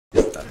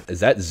Is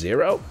that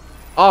 0?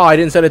 Oh, I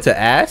didn't set it to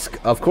ask?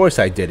 Of course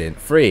I didn't.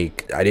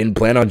 Freak. I didn't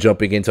plan on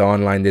jumping into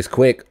online this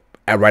quick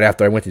right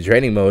after I went to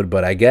training mode,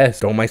 but I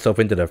guess throw myself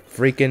into the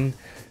freaking...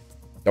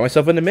 Throw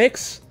myself in the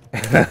mix.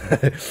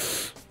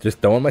 Just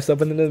throwing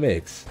myself into the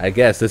mix. I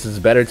guess this is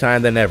a better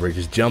time than ever.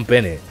 Just jump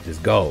in it.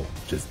 Just go.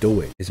 Just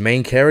do it. His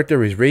main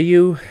character is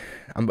Ryu.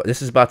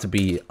 This is about to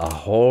be a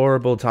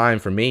horrible time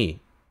for me.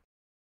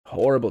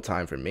 Horrible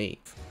time for me.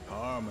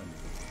 Harmony.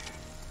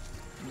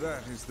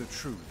 That is the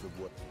truth of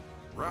what...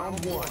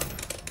 Round 1.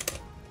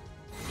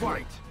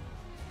 Fight!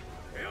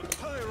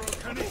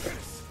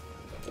 Pyrokinesis!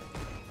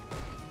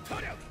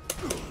 I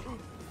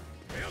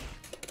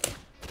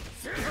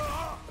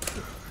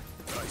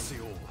see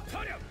all.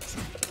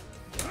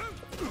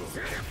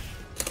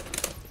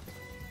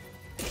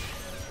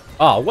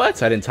 Oh,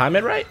 what? I didn't time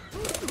it right?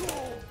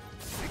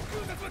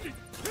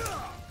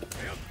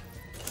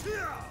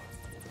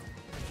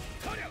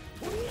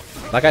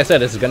 Like I said,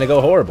 this is gonna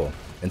go horrible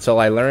until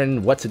I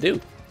learn what to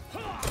do.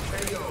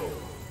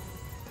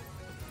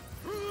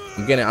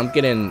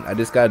 I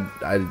just got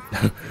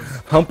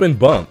hump and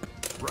bump.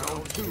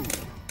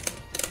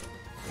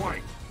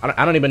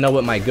 I don't even know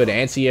what my good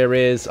anti-air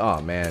is.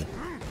 Oh man.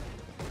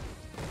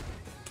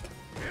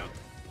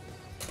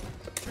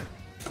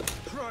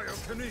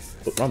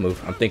 Oh, wrong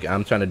move.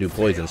 I'm trying to do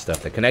poison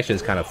stuff. The connection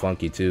is kind of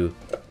funky too.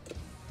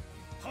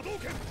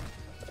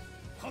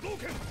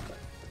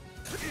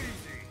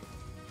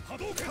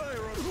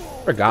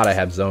 Forgot I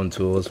have zone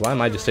tools. Why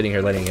am I just sitting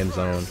here letting him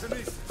zone?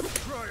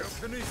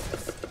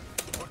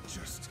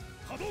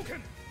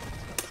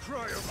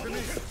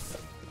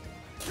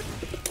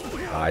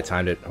 Oh, I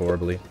timed it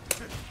horribly.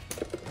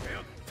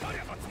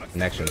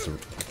 Connections.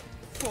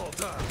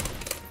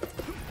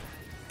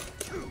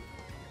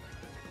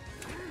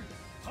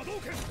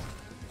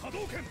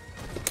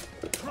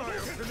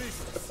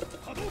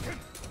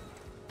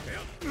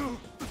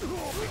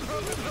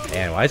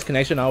 Man, why is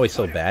connection always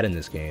so bad in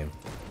this game?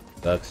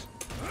 Sucks.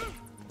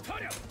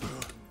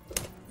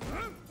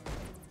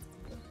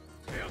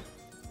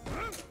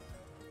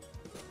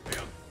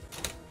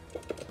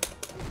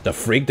 The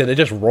freak, did it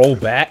just roll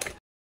back?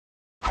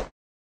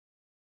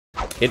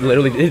 It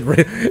literally,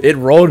 it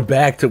rolled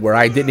back to where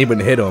I didn't even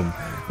hit him.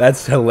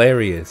 That's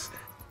hilarious.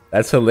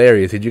 That's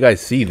hilarious. Did you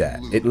guys see that?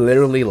 It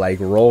literally like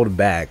rolled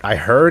back. I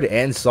heard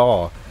and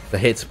saw the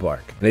hit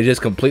spark. And they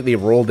just completely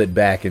rolled it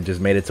back and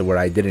just made it to where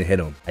I didn't hit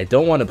him. I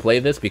don't want to play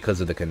this because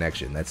of the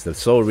connection. That's the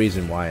sole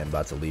reason why I'm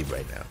about to leave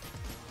right now.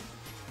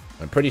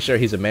 I'm pretty sure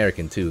he's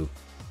American too.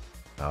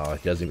 Oh,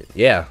 he doesn't even...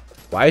 Yeah.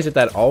 Why is it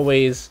that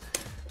always...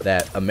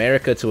 that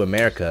America to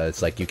America,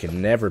 it's like you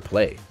can never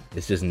play.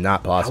 It's just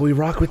not possible. How we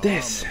rock with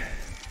this?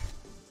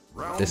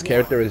 This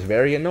character is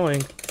very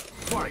annoying.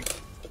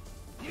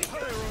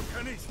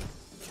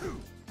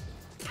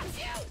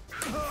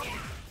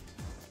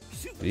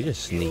 Did he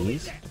just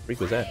sneeze? What the freak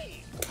was that?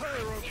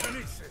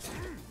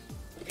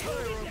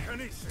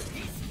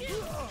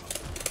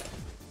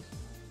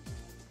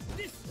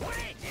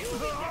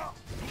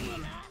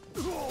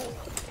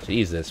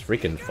 Jesus,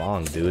 freaking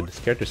Fong, dude. This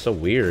character's so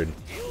weird.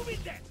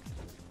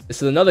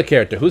 This is another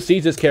character. Who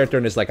sees this character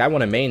and is like, I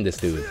want to main this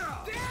dude?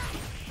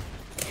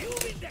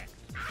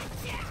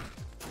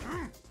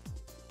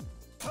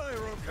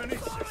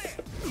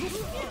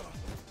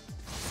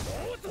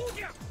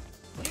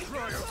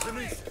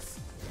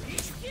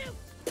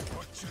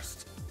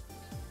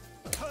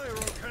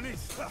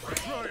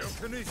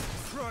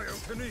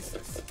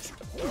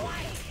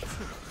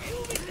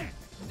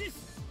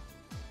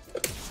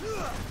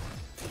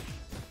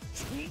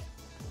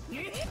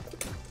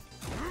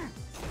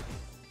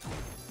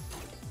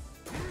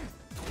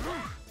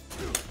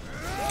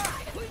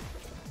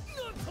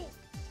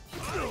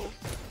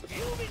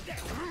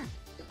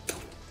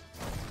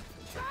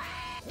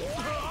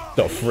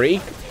 The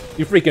freak?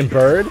 You freaking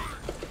bird?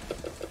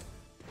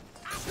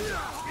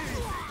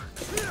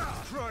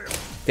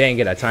 Dang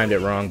it, I timed it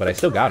wrong, but I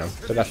still got him.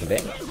 Still got some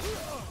damage.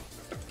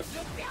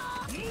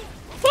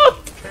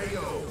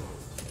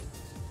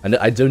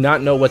 I do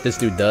not know what this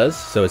dude does,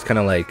 so it's kind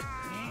of like,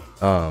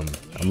 I'm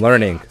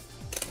learning.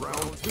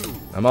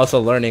 I'm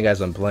also learning as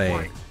I'm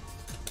playing.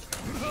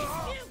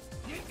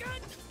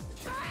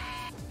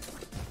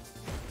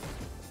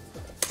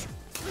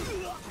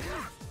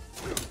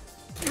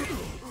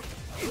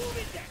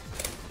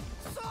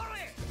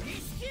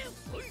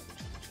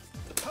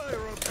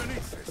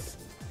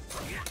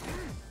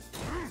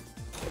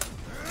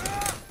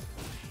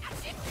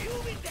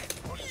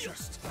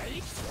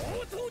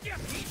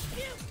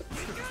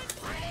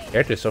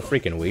 Character's so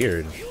freaking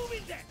weird.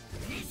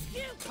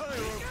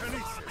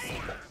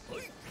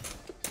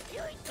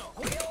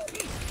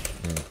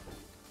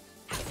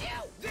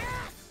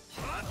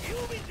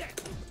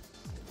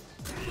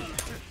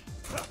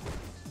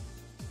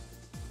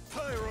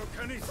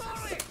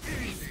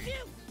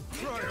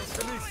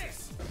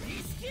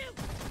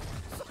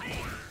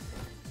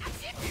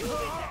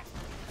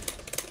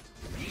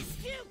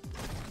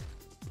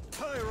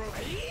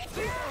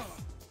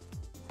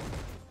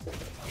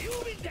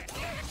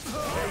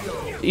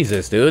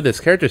 Jesus, dude, this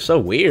character's so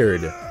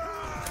weird.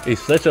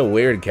 He's such a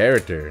weird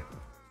character.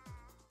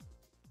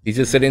 He's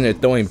just sitting there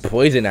throwing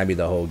poison at me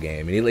the whole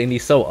game, and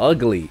he's so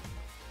ugly.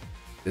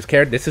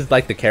 This is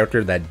like the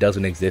character that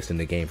doesn't exist in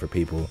the game for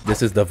people.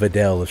 This is the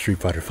Videl of Street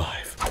Fighter V.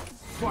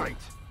 Fight.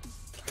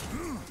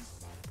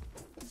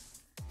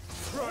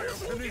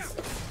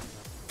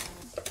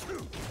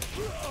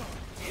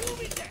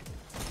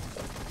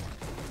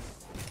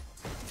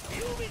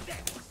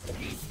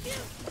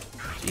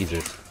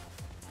 Jesus.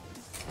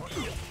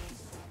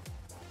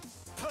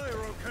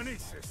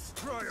 Pyrokinesis.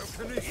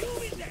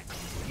 Cryokinesis.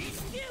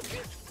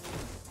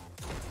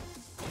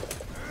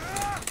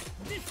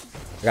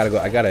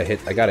 I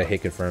gotta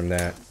hit confirm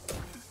that.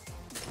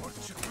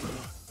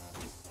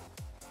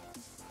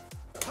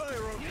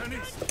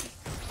 Pyrokinesis.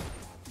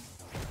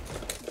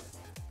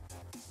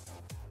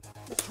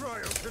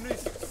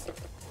 Cryokinesis.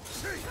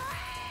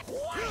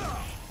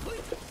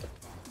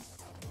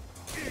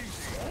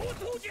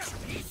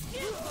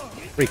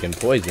 Freaking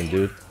poison,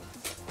 dude.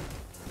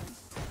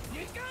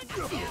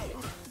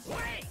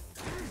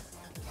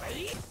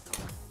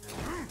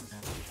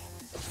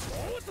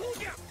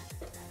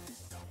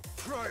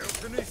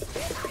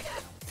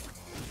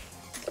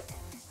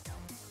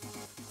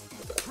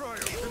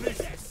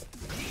 Cryokinesis.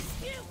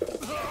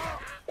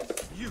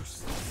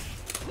 Useless.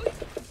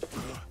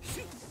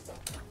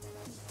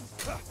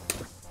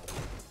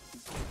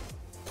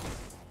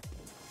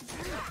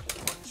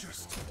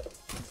 Just.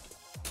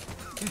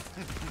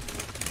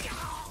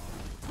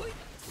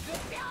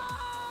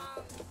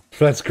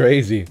 That's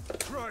crazy.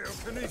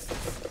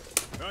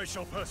 Cryokinesis. I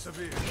shall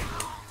persevere.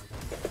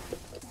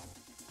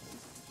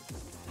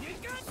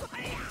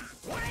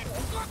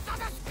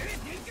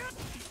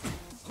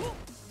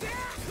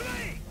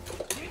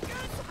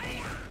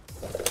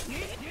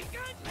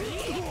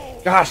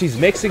 Gosh, he's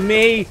mixing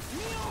me. It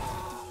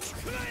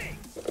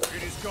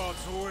is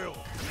God's will.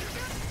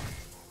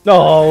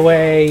 No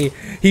way.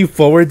 He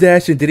forward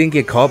dashed and didn't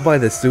get caught by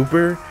the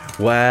super.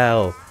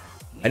 Wow.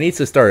 I need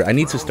to start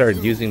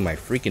using my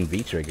freaking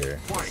V trigger.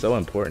 It's so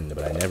important,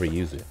 but I never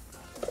use it.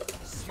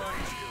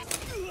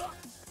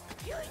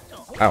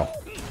 Ow.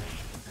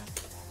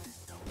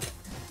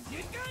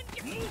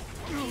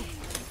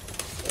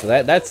 So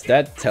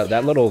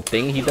that little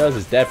thing he does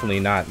is definitely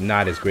not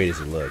as great as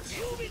it looks.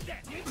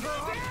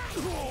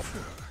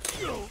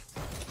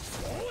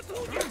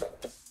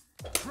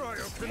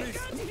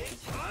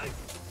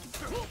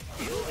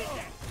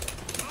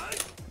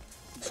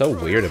 So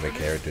weird of a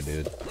character,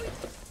 dude.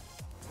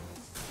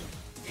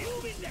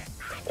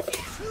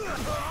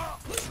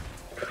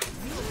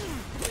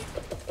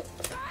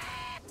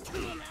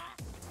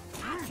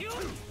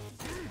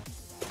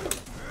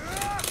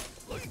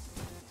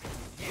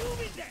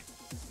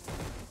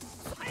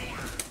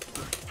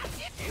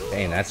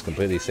 Dang, that's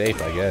completely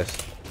safe, I guess.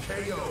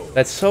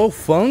 That's so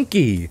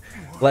funky.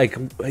 Like,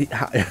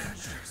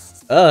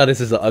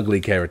 this is an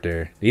ugly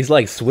character. He's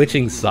like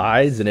switching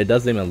sides and it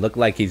doesn't even look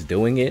like he's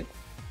doing it.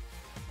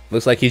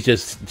 Looks like he's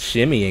just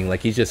shimmying, like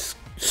he's just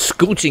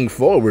scooching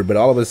forward, but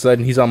all of a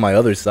sudden he's on my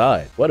other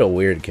side. What a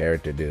weird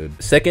character, dude.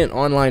 Second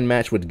online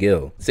match with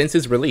Gill since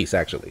his release,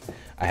 actually.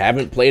 I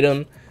haven't played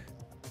him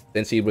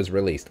since he was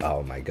released.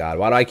 Oh my god,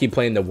 why do I keep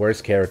playing the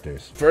worst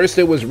characters? First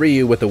it was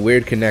Ryu with a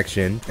weird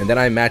connection, and then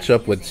I match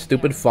up with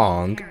stupid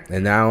Fong,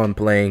 and now I'm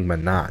playing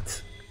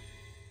Menat.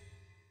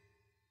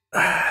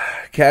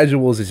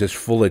 Casuals is just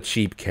full of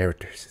cheap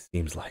characters, it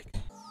seems like.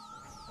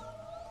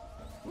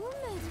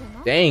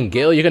 Dang,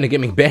 Gill, you're gonna get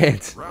me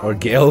banned. Or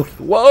Gill.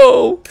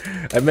 Whoa!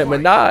 I meant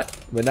Menat.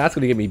 Menat's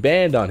gonna get me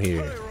banned on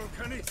here.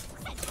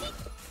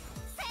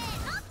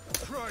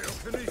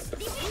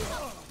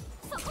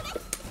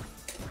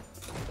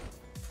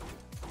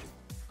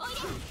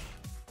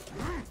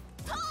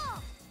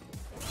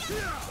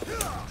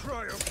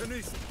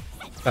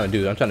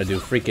 I'm trying to do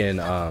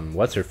freaking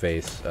what's her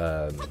face?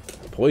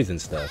 Poison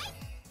stuff.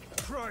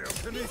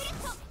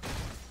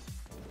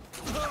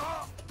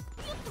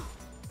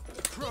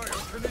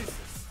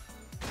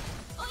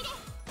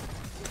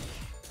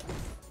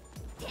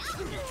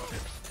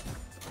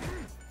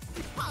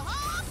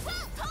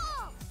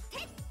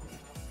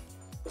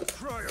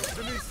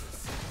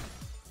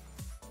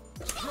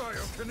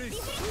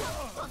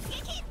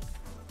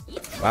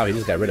 Wow, he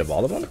just got rid of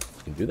all of them? You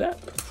can do that?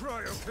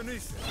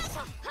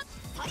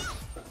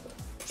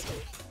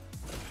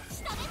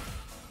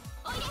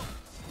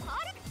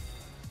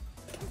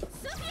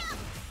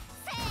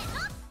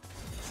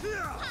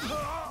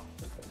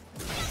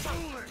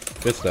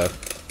 Good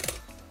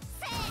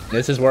stuff.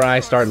 This is where I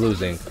start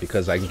losing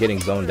because I'm getting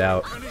zoned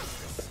out.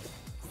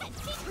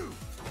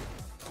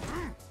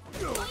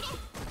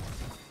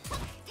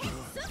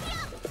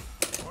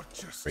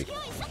 Freak.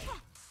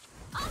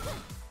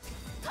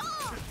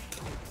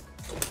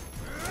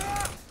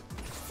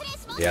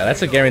 Yeah,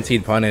 that's a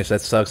guaranteed punish. That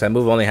sucks. That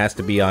move only has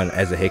to be on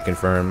as a hit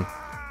confirm,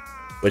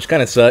 which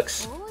kind of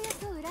sucks.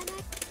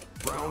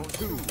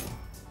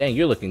 Dang,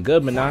 you're looking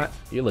good, Menat.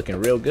 You're looking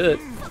real good.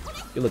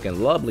 You're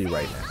looking lovely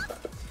right now.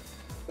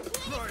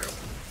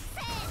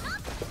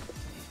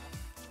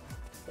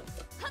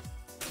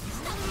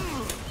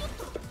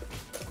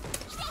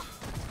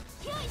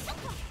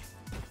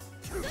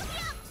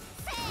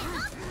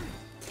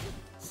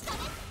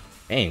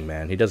 Dang,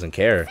 man, he doesn't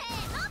care.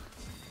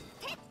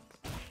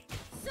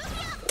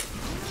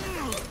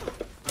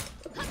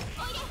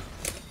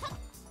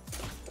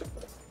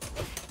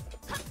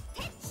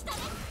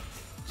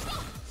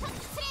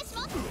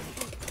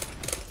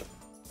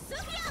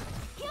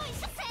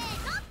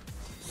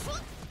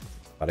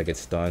 About to get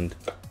stunned.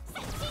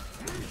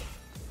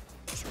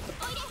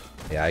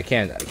 Yeah, I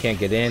can't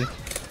get in.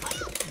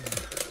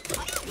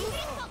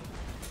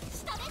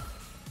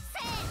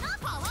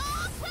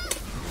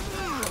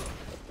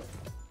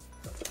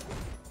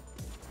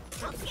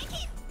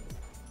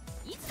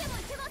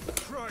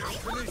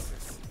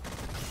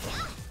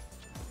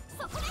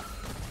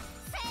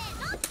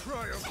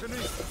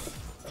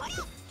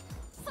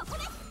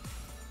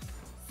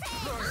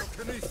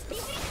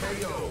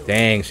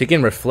 Dang, she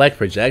can reflect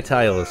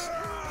projectiles.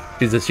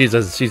 She's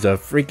a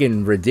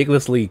freaking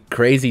ridiculously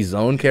crazy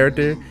zone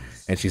character,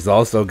 and she's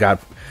also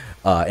got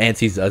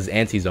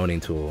anti-zoning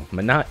tool.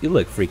 Menat, you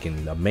look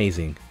freaking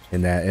amazing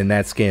in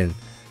that skin.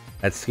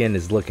 That skin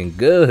is looking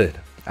good.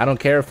 I don't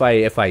care if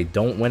I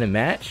don't win a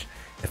match.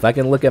 If I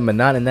can look at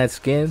Menat in that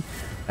skin,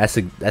 that's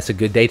a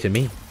good day to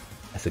me.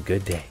 That's a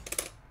good day.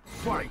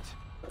 Fight.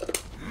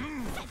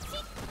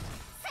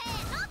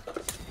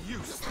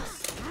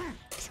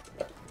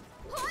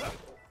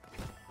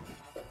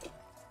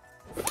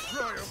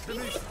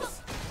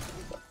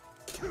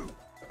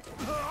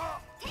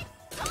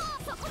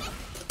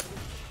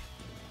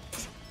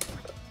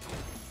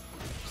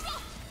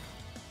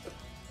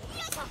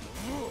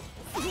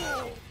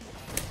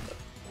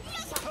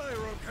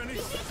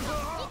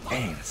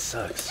 Dang, it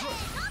sucks.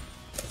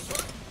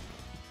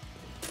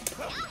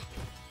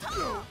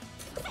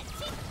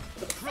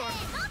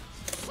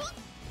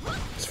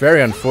 It's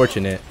very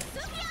unfortunate.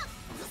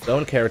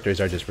 Zone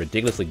characters are just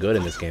ridiculously good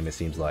in this game, it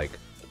seems like.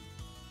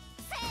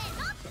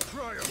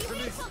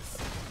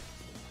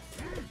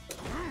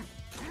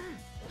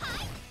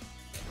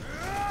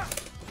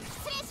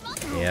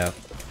 Yeah.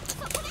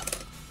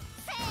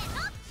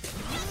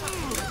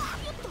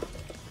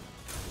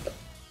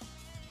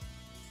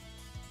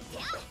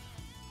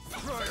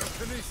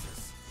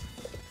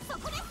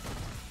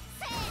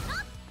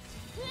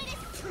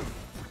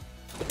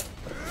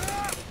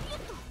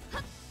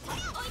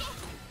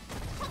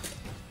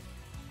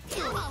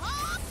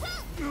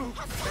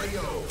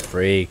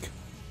 Freak.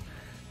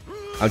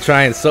 I'm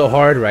trying so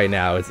hard right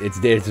now. It's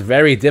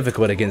very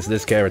difficult against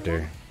this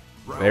character.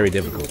 Very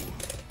difficult.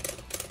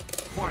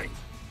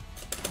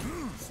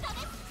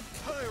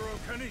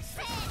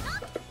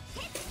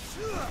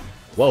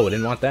 Whoa, I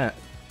didn't want that.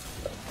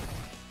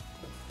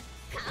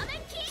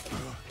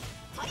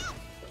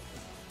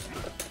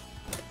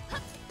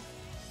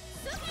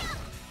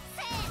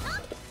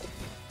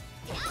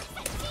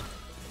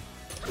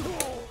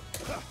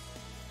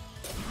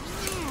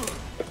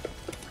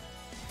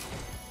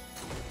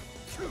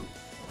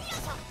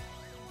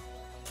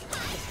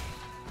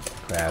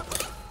 Crap.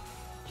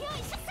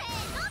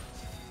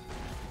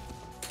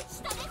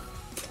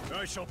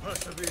 I shall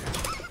persevere.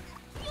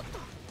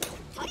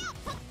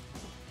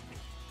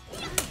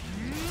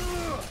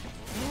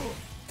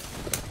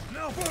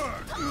 Now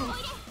burn.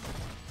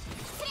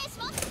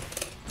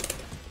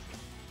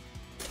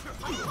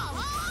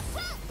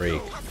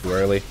 Freak. Too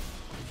early.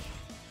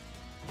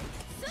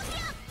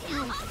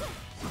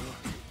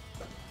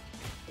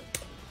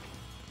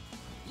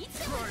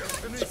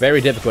 It's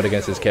very difficult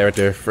against this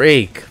character.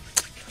 Freak.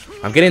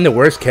 I'm getting the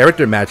worst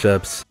character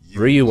matchups.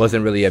 Ryu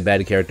wasn't really a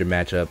bad character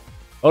matchup.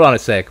 Hold on a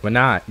sec.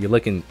 Menat, you're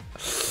looking...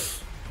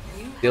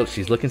 Still,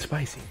 she's looking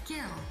spicy. Gill,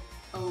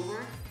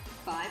 over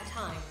 5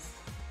 times.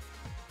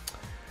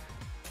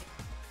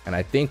 And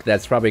I think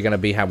that's probably going to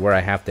be where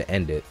I have to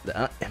end it.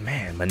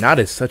 Man, Menat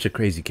is such a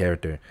crazy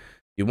character.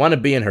 You want to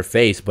be in her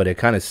face, but it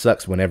kind of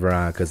sucks whenever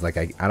because like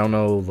I don't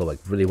know like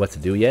really what to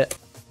do yet.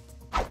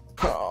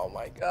 Oh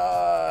my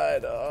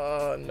god.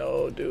 Oh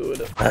no,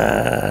 dude.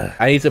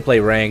 I need to play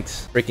ranked.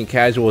 Freaking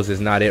casuals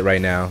is not it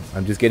right now.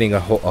 I'm just getting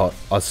a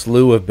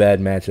slew of bad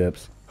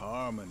matchups.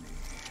 Harmony.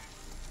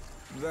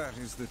 That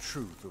is the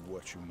truth of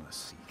what you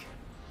must seek.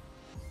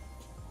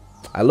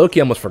 I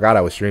low-key almost forgot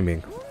I was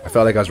streaming. I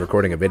felt like I was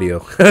recording a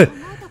video.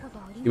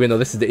 Even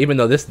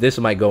though this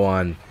might go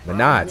on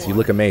Menat, you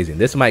look amazing.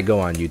 This might go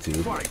on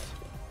YouTube.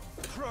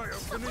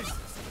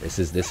 This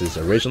is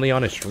originally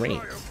on a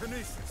stream.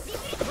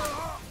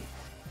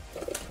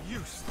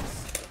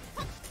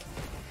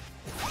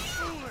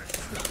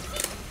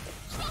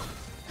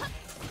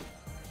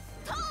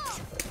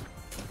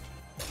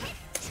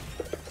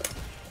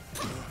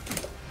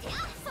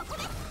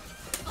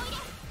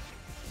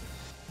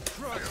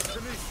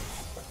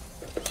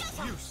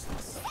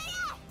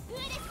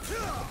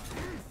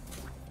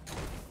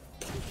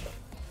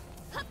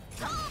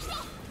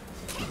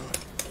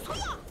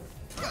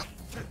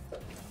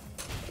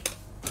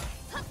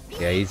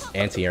 Yeah, he's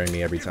anti-airing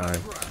me every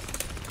time.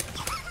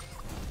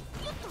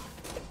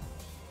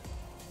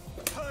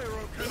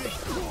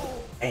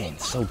 Dang,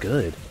 so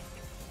good.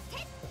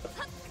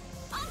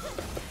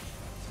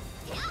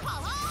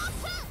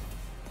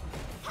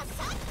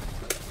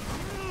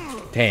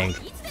 Dang,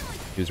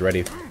 he was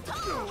ready.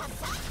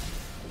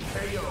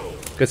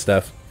 Good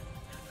stuff.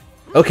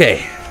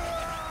 Okay.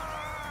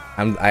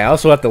 I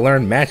also have to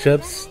learn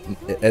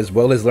matchups as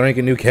well as learning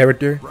a new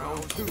character.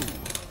 Round 2.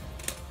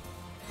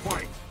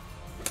 Fight.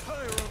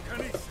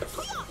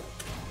 Pyrokinesis.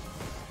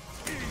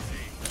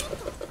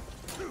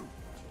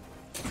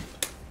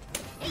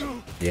 Easy.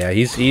 Yeah,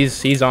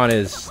 he's on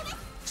his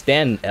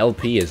Stan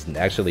LP is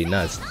actually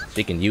nuts.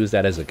 She can use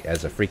that as a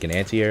freaking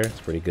anti-air. It's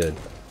pretty good.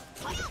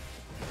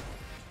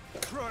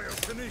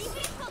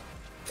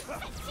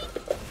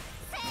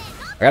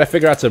 I gotta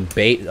figure out a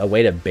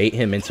way to bait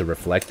him into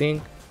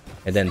reflecting,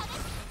 and then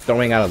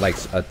throwing out like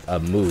a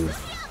move.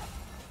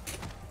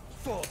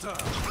 Fall down.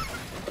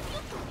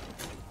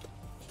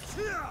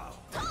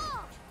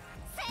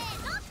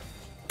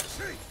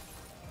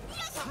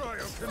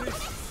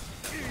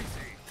 Cryokinesis.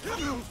 Easy.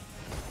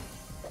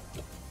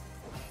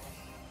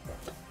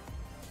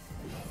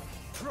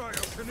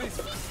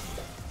 Cryokinesis.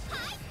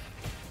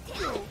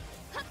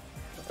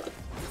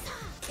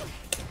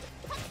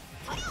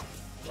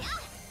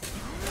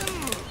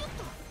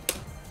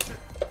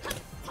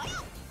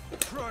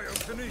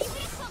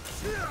 Cryokinesis.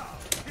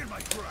 In my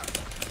grasp.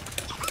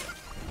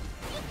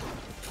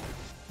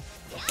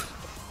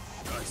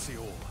 I see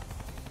all.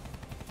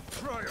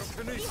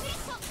 Cryokinesis.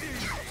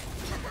 Easy.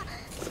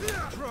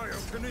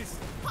 Cryokinesis.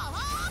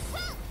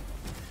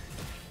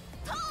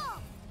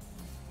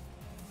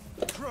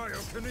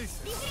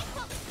 Cryokinesis.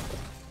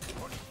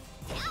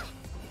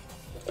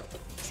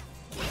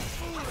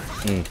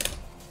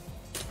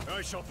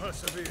 I shall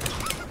persevere.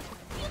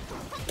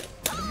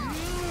 I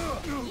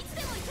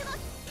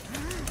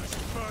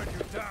shall burn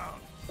you down.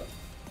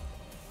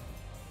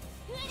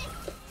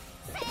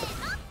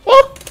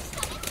 Oh!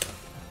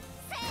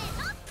 I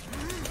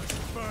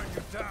shall burn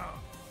you down.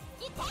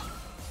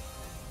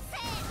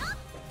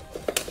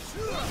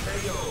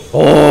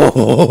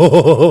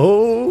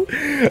 Oh!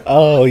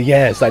 Oh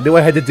yes, I knew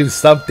I had to do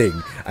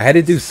something. I had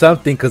to do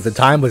something because the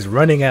time was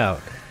running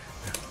out.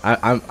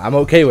 I'm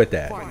okay with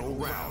that. Final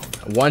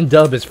round. One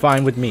dub is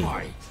fine with me.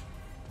 I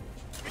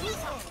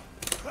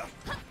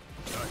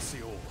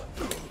see all.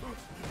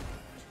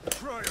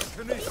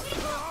 Cryokinesis.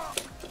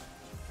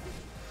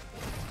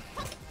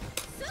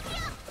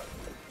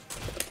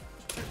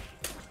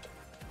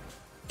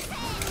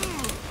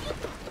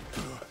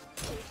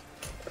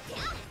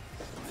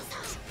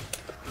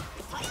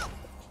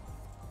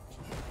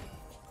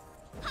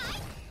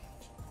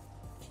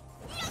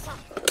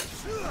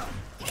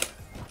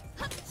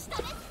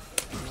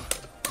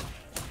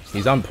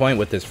 He's on point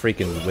with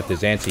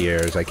his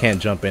anti-airs. I can't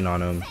jump in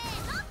on him.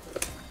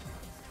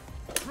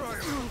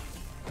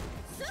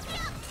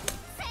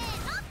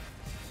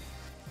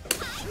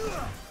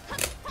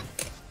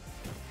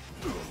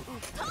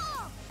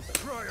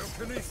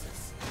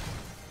 Cryokinesis.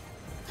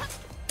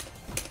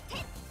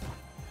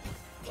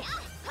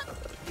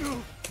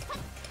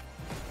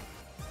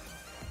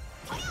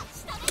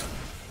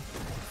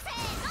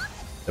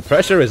 The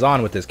pressure is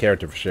on with this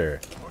character for sure.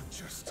 Or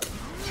just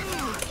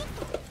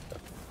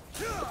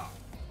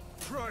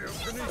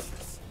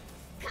cryokinesis.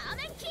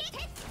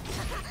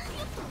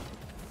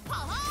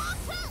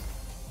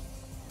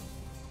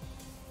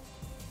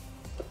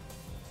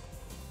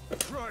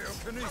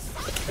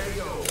 Cryokinesis.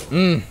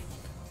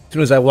 As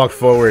soon as I walked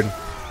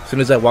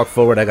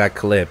forward, I got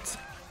clipped.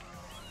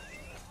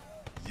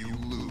 You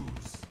lose.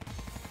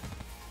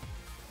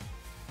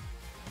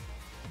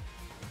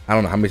 I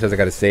don't know how many times I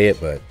gotta say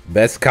it, but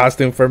best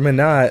costume for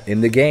Menat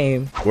in the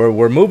game.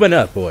 We're moving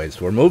up,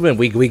 boys. We're moving.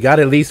 We got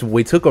at least,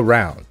 we took a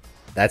round.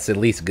 That's at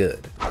least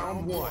good.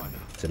 Round 1.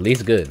 It's at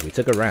least good. We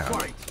took a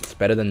round. It's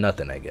better than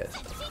nothing, I guess.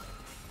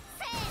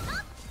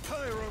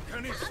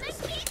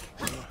 Pyrokinesis.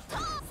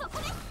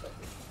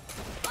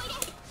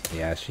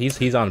 Yeah,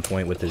 he's on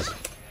point with his.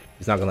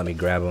 He's not gonna let me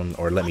grab him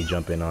or let me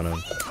jump in on him.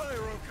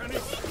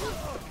 Pyrokinesis.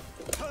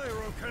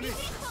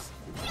 Pyrokinesis.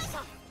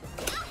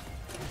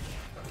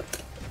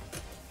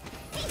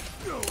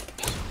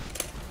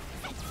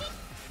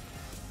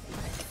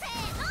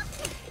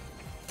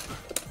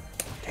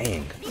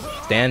 Dang,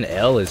 Stan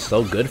L is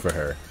so good for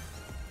her.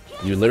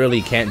 You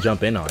literally can't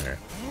jump in on her.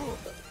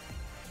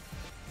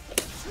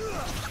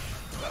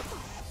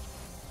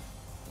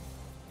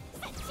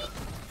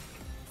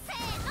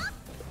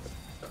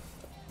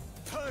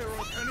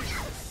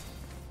 Pyrokinesis.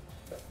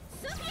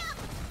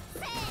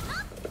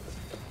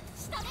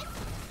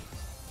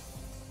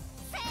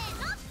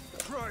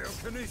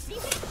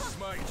 Cryokinesis.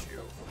 Smite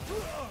you.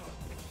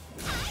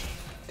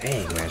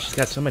 Dang, man, she's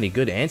got so many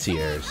good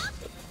anti-airs.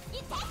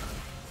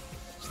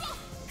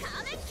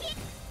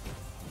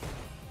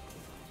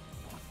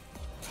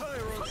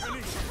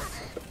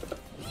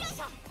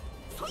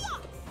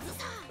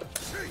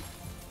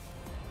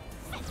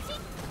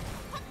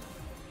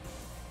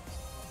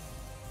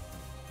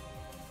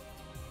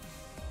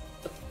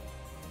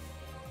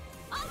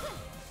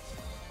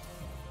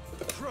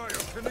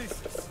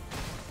 Cryokinesis.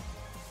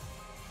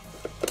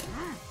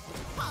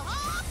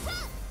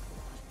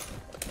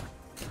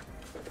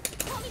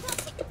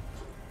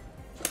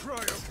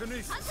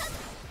 Cryokinesis.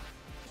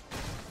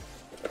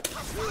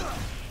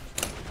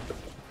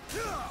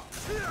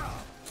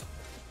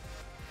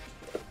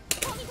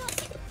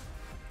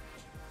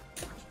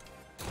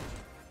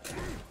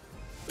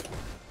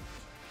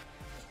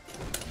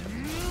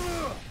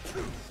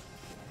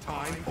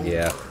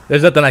 Yeah,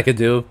 there's nothing I could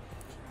do.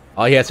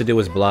 All he has to do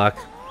is block.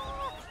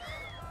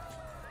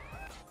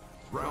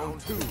 Round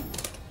 2.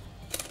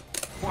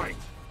 Fight.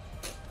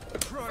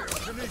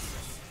 Cryokinesis.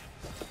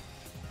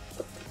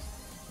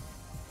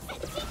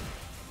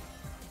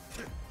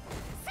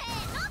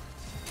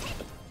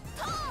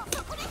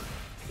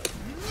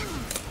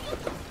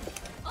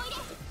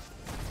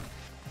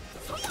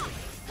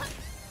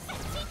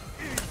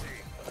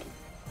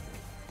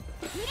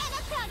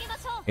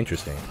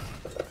 Interesting.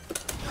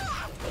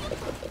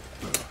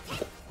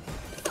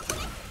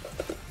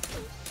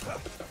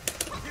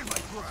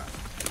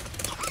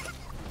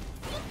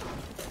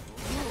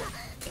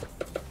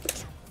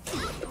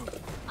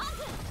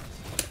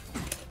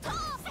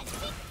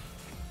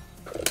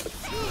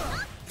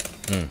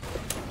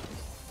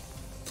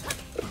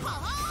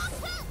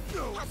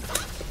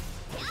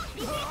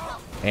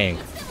 Dang.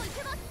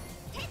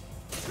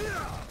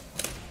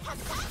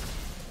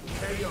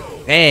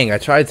 Dang, I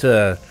tried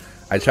to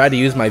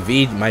use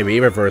my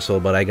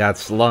reversal, but I got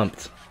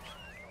slumped.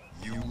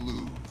 You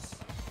lose.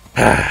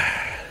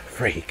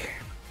 Freak.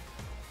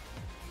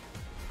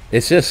 It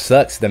just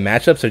sucks. The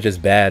matchups are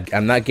just bad.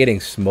 I'm not getting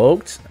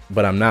smoked,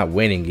 but I'm not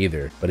winning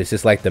either. But it's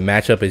just like the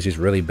matchup is just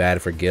really bad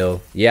for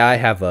Gill. Yeah, I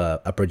have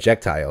a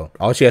projectile.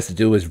 All she has to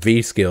do is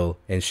V-skill,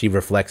 and she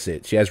reflects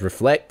it. She has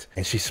reflect,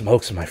 and she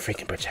smokes my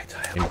freaking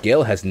projectile. And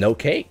Gill has no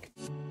cake.